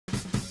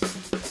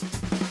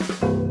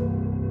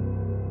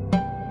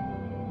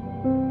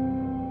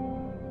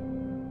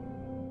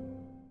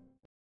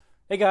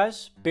Hey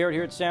guys, Barrett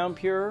here at Sound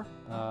Pure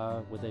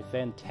with a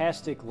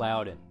fantastic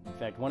Lowden. In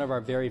fact, one of our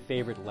very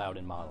favorite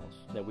Lowden models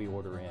that we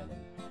order in,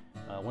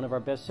 and one of our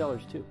best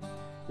sellers too.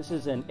 This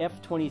is an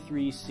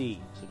F-23C,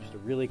 so just a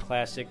really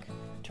classic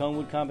tone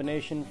wood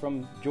combination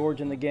from George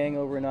and the gang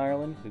over in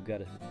Ireland. We've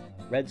got a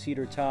red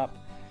cedar top,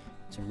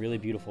 some really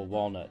beautiful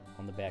walnut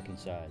on the back and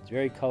sides.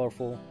 Very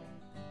colorful,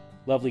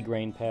 lovely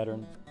grain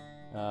pattern,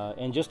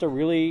 and just a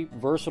really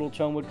versatile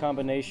tone wood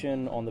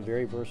combination on the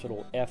very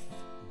versatile F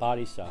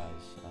body size.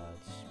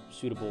 It's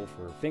suitable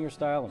for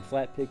fingerstyle and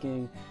flat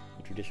picking,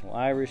 the traditional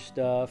Irish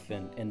stuff,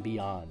 and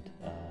beyond.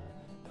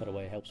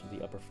 Cutaway helps with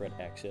the upper fret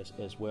access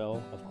as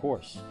well, of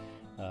course.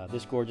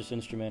 This gorgeous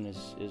instrument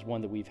is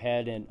one that we've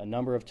had in a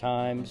number of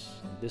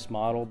times, this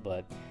model,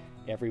 but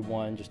every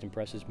one just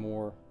impresses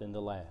more than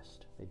the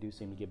last. They do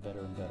seem to get better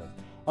and better.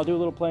 I'll do a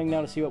little playing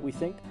now to see what we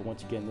think, but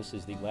once again, this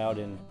is the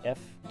Lowden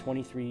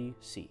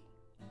F-23C.